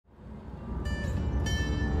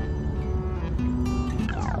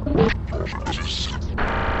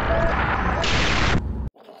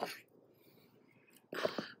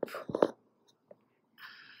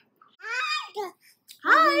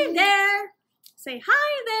Hi there! Say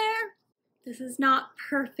hi there! This is not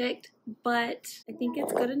perfect, but I think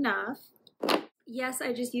it's good enough. Yes,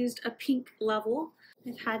 I just used a pink level.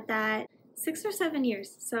 I've had that 6 or 7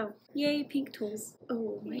 years, so yay, pink tools.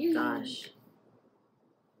 Oh my gosh.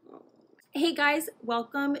 Hey guys,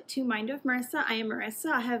 welcome to Mind of Marissa. I am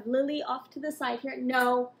Marissa. I have Lily off to the side here.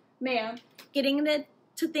 No, ma'am. Getting into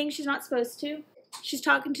things she's not supposed to. She's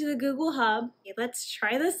talking to the Google Hub. Okay, let's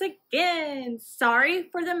try this again. Sorry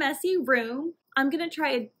for the messy room. I'm gonna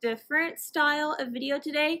try a different style of video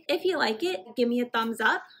today. If you like it, give me a thumbs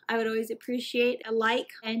up. I would always appreciate a like,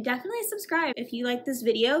 and definitely subscribe if you like this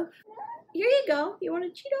video. Here you go. You want a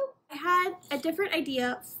Cheeto? I had a different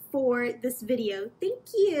idea for this video. Thank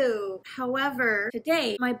you. However,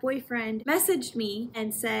 today my boyfriend messaged me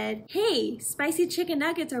and said, hey, spicy chicken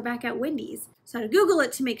nuggets are back at Wendy's. So I had to Google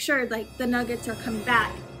it to make sure like the nuggets are coming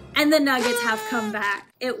back. And the nuggets have come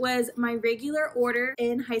back. It was my regular order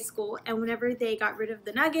in high school, and whenever they got rid of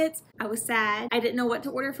the nuggets, I was sad. I didn't know what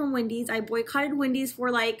to order from Wendy's. I boycotted Wendy's for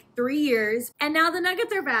like 3 years, and now the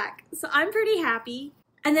nuggets are back. So I'm pretty happy.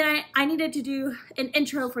 And then I needed to do an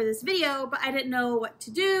intro for this video, but I didn't know what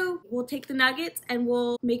to do. We'll take the nuggets and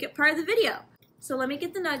we'll make it part of the video. So let me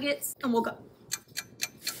get the nuggets and we'll go.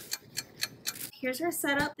 Here's our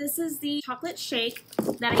setup. This is the chocolate shake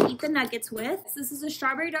that I eat the nuggets with. This is a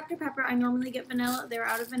strawberry Dr. Pepper. I normally get vanilla. They're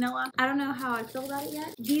out of vanilla. I don't know how I feel about it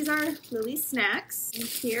yet. These are Lily's snacks. And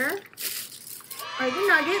here are the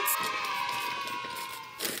nuggets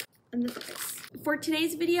and the fries. For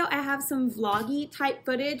today's video, I have some vloggy type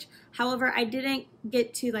footage. However, I didn't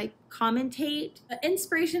get to like commentate. The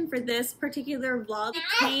inspiration for this particular vlog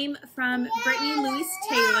came from Brittany Louise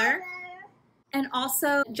Taylor and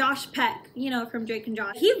also Josh Peck, you know, from Drake and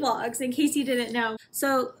Josh. He vlogs, in case you didn't know.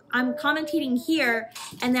 So I'm commentating here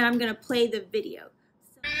and then I'm gonna play the video.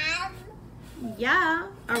 So, yeah,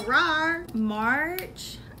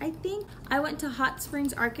 March. I think I went to Hot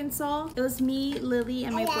Springs, Arkansas. It was me, Lily,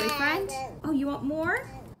 and my boyfriend. Oh, you want more?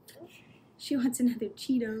 She wants another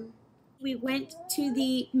Cheeto. We went to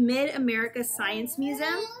the Mid-America Science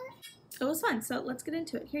Museum. It was fun, so let's get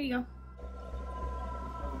into it. Here you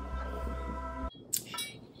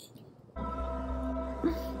go.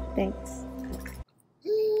 Thanks.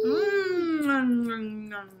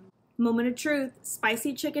 Moment of truth,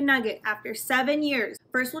 spicy chicken nugget after 7 years.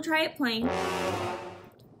 First we'll try it plain.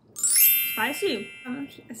 Spicy.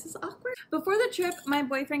 This is awkward. Before the trip, my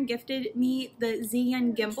boyfriend gifted me the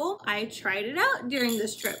Zhiyun gimbal. I tried it out during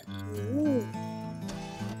this trip. Ooh.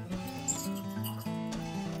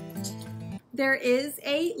 There is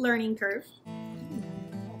a learning curve.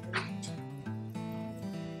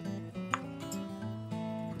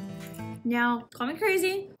 Now, call me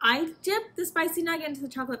crazy, I dipped the spicy nugget into the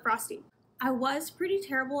chocolate frosting. I was pretty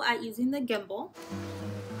terrible at using the gimbal.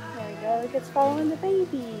 There we go, it's following the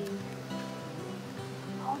baby.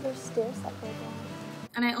 There's stairs that go down.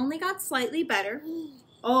 And I only got slightly better.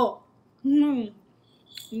 Oh, no.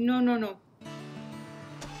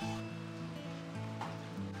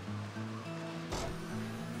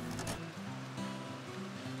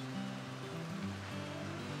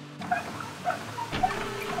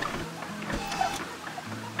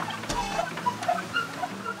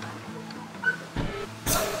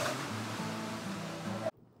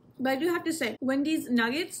 But I do have to say, Wendy's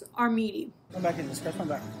nuggets are meaty. Come back in, just scratch my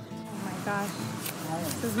back. Oh my gosh.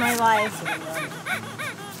 This is my life.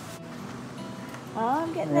 Oh,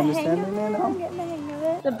 I'm getting the hang of it. I'm getting the hang of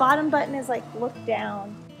it. The bottom button is like look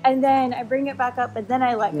down. And then I bring it back up and then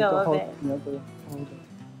I let go of it.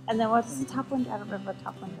 And then what's the top one? I don't remember what the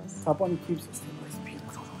top one is. Top one keeps it.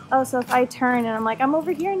 Oh, so if I turn and I'm like, I'm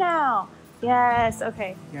over here now. Yes,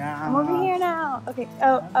 okay. Yeah. I'm over here now. Okay.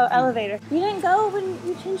 Oh, elevator. You didn't go when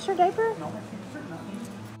you changed your diaper? No, I changed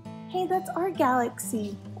it. Hey, that's our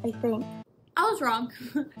galaxy, I think. I was wrong.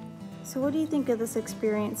 So what do you think of this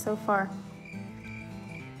experience so far?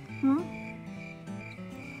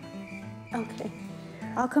 Okay.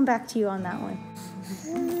 I'll come back to you on that one.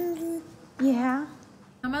 Yeah?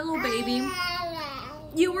 My little baby.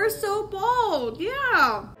 You were so bold.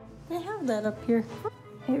 Yeah. They have that up here.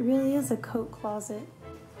 It really is a coat closet.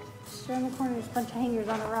 Sure, in the corner, there's a bunch of hangers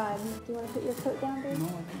on a rod. Do you want to put your coat down, babe? No, I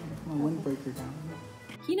can't put my windbreaker down.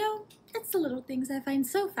 You know, it's the little things I find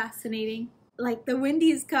so fascinating. Like the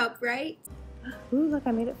Wendy's cup, right? Ooh, look,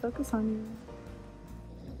 I made it focus on you.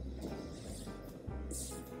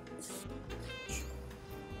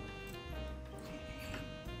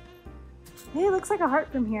 Hey, it looks like a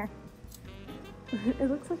heart from here. It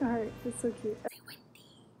looks like a heart. It's so cute. Say Wendy.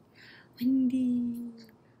 Wendy.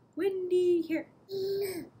 Wendy, here.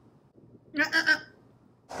 You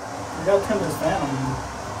gotta turn this fan on.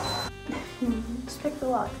 Just pick the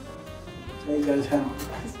lock. There you guys have.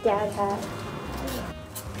 His dad hat.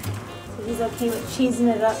 So he's okay with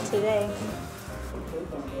cheesing it up today.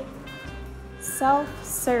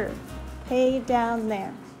 Self-serve. Pay down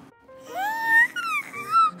there.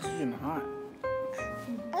 It's getting hot.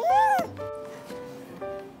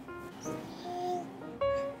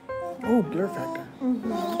 Oh, blur factor.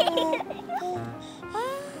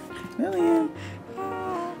 Million.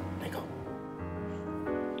 There you go.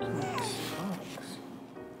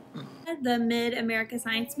 The Mid-America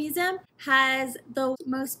Science Museum has the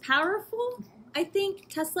most powerful, I think,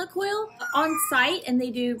 Tesla coil on site, and they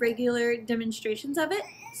do regular demonstrations of it.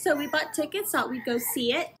 So we bought tickets, thought we'd go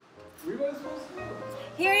see it.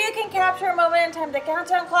 Here you can capture a moment in time. The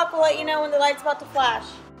countdown clock will let you know when the light's about to flash.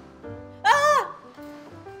 Ah!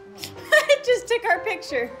 It just took our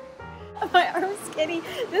picture. My arm's skinny.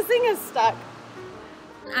 This thing is stuck.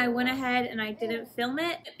 I went ahead and I didn't film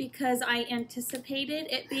it because I anticipated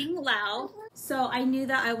it being loud. So I knew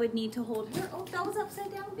that I would need to hold her. Oh, that was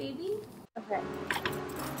upside down, baby. Okay.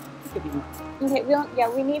 Okay, we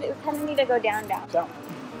kind of need to go down. Down.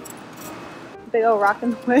 Big old rock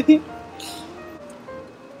in the way.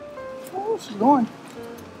 Oh, she's going.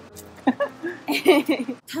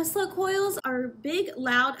 Tesla coils are big,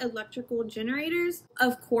 loud electrical generators.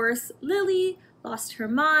 Of course, Lily lost her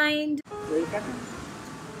mind. Ready, Captain?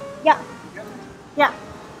 Yeah. Yeah.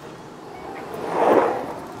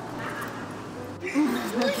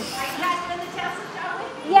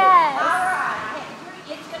 Yes. Alright,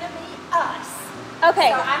 it's going to be us. Okay.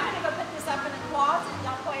 So I'm going to go put this up in the closet.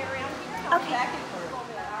 Y'all play around here and I'll be back in a little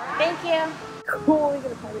bit, alright? Thank you. Cool, we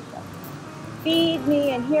get a party stuff. Feed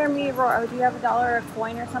me and hear me roar. Oh, do you have $1 or a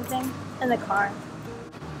coin or something in the car?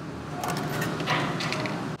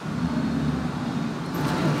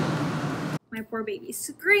 My poor baby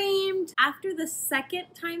screamed. After the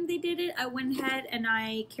second time they did it, I went ahead and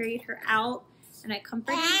I carried her out and I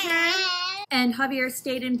comforted her. And Javier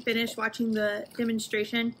stayed and finished watching the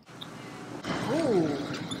demonstration. Oh,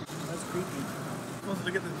 that's creepy. Let's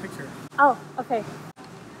look at the picture. Oh, okay.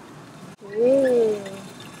 Ooh.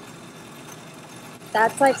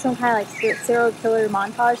 That's like some kind of like serial killer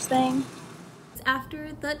montage thing.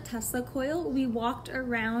 After the Tesla coil, we walked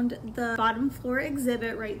around the bottom floor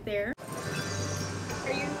exhibit right there.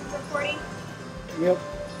 Are you recording? Yep.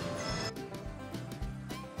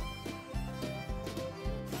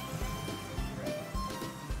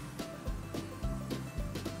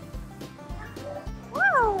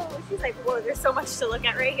 Whoa! She's like, whoa, there's so much to look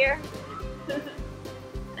at right here.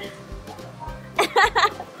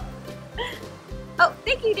 Oh,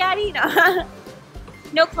 thank you, Daddy. No,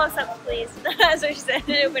 no close-ups, please. That's what she said.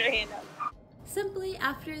 Put her hand up. Simply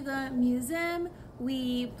after the museum,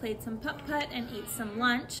 we played some putt-putt and ate some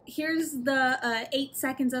lunch. Here's the 8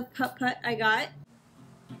 seconds of putt-putt I got.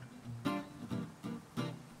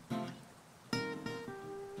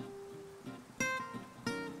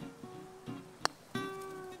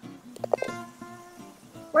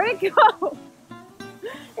 Where'd it go?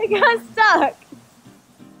 It got stuck.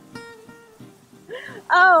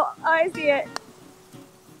 Oh, I see it.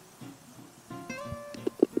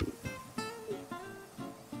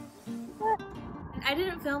 I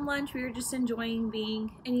didn't film lunch. We were just enjoying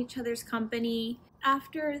being in each other's company.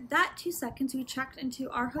 After that 2 seconds, we checked into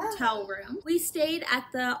our hotel room. We stayed at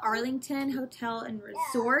the Arlington Hotel and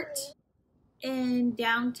Resort in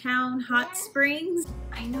downtown Hot Springs.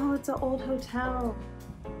 I know it's an old hotel,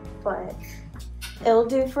 but it'll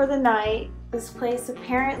do for the night. This place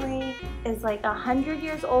apparently is like 100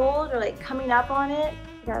 years old or like coming up on it.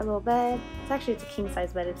 Got a little bed. It's a king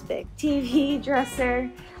size bed, it's big. TV,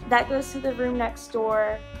 dresser. That goes to the room next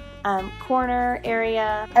door. Corner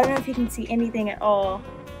area. I don't know if you can see anything at all,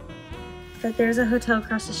 but there's a hotel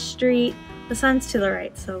across the street. The sun's to the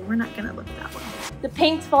right, so we're not gonna look that way. The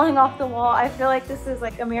paint's falling off the wall. I feel like this is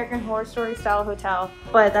like American Horror Story style hotel,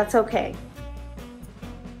 but that's okay.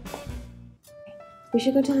 We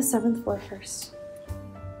should go to the 7th floor first.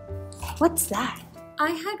 What's that?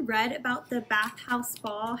 I had read about the bathhouse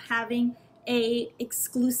spa having a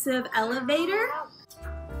exclusive elevator.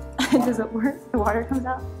 Does it work? The water comes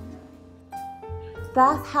out?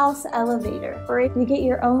 Bathhouse elevator, where you get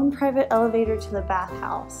your own private elevator to the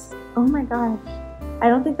bathhouse. Oh my gosh. I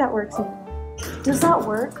don't think that works anymore. Does that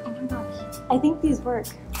work? Oh my gosh. I think these work.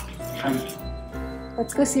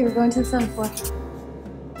 Let's go see. We're going to the 7th floor.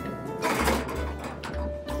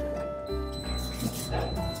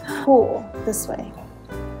 Cool. This way.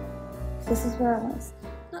 This is where I was.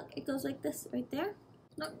 Look, it goes like this right there.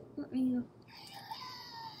 Look, there you go.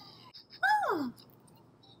 Oh,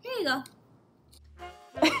 there you go.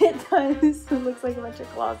 It does. It looks like a bunch of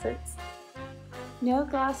closets. No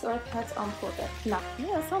glass or pets on pool deck. No.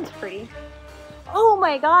 Yeah, that sounds pretty. Oh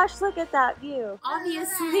my gosh, look at that view.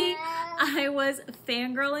 Obviously, I was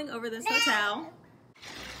fangirling over this hotel.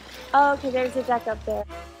 Oh, okay, there's a deck up there.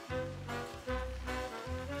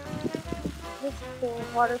 This is the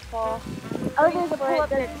waterfall. Oh, there's a pool up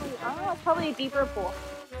there. Oh, it's probably a deeper pool.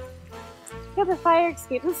 Look at the fire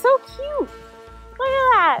escape. It's so cute. Look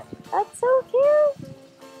at that. That's so cute.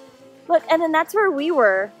 Look, and then that's where we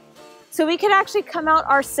were. So we could actually come out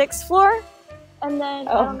our 6th floor, and then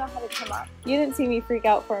I don't know how to come up. You didn't see me freak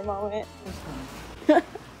out for a moment.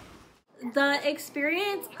 The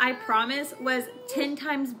experience, I promise, was 10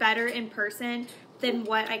 times better in person than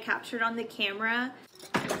what I captured on the camera.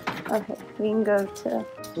 Okay, we can go to...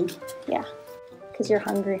 Yeah, because you're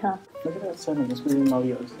hungry, huh? Look at that setting. It's reading all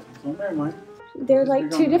the other settings. Don't never mind. They're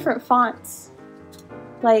like 2 different fonts.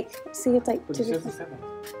 Like, see, it's like 2 different...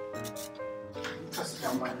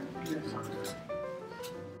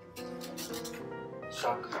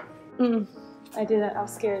 Shock. I didn't. I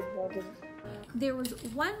was scared, but I didn't. There was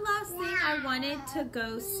one last thing I wanted to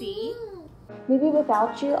go see. Maybe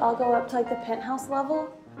without you, I'll go up to like the penthouse level.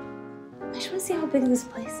 I just want to see how big this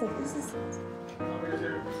place is. This is...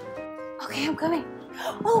 Okay, I'm coming.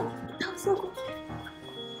 Oh, that was so cool.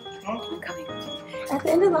 I'm coming. At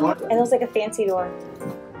the end of the hall, and it was like a fancy door.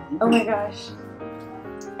 Oh my gosh.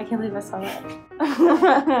 I can't believe I saw that.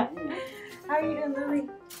 How are you doing, Lily?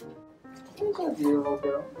 Beautiful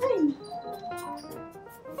girl.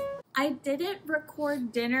 I didn't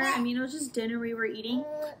record dinner. I mean, it was just dinner we were eating,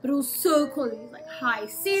 but it was so cool. It was like high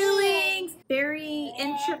ceilings, very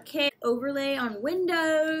intricate overlay on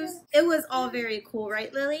windows. It was all very cool,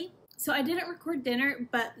 right, Lily? So I didn't record dinner,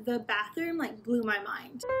 but the bathroom like blew my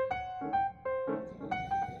mind.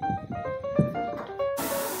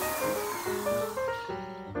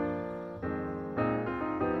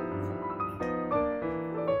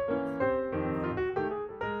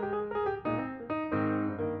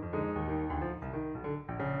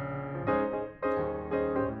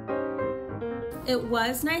 It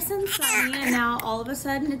was nice and sunny, and now all of a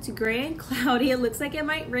sudden it's gray and cloudy. It looks like it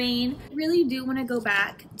might rain. I really do want to go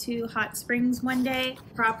back to Hot Springs one day,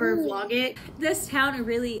 proper vlog it. This town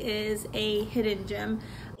really is a hidden gem.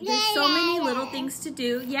 There's so many little things to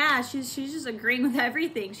do. Yeah, she's just agreeing with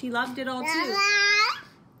everything. She loved it all too.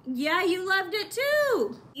 Yeah, you loved it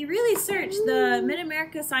too. You really searched. The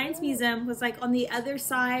Mid-America Science Museum was like on the other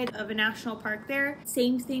side of a national park there.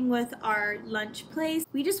 Same thing with our lunch place.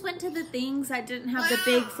 We just went to the things that didn't have the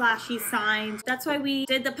big flashy signs. That's why we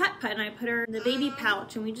did the pet and I put her in the baby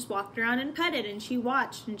pouch and we just walked around and petted and she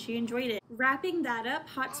watched and she enjoyed it. Wrapping that up,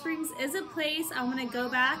 Hot Springs is a place I want to go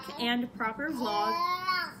back and proper vlog.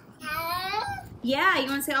 Yeah, you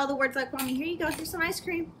want to say all the words like mommy? Here you go, here's some ice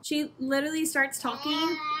cream. She literally starts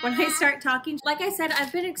talking when I start talking. Like I said,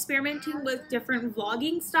 I've been experimenting with different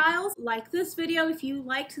vlogging styles. Like this video if you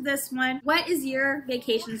liked this one. What is your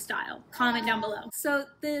vacation style? Comment down below. So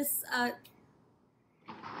this,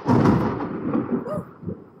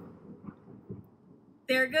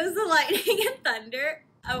 there goes the lightning and thunder.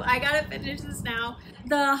 Oh, I gotta finish this now.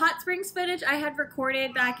 The Hot Springs footage I had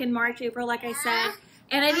recorded back in March, April, like I said,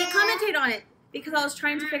 and I didn't commentate on it because I was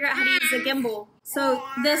trying to figure out how to use the gimbal. So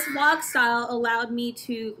this vlog style allowed me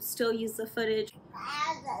to still use the footage.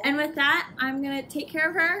 And with that, I'm gonna take care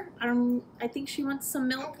of her. I think she wants some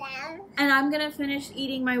milk. And I'm gonna finish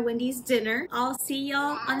eating my Wendy's dinner. I'll see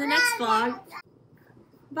y'all on the next vlog.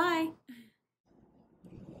 Bye.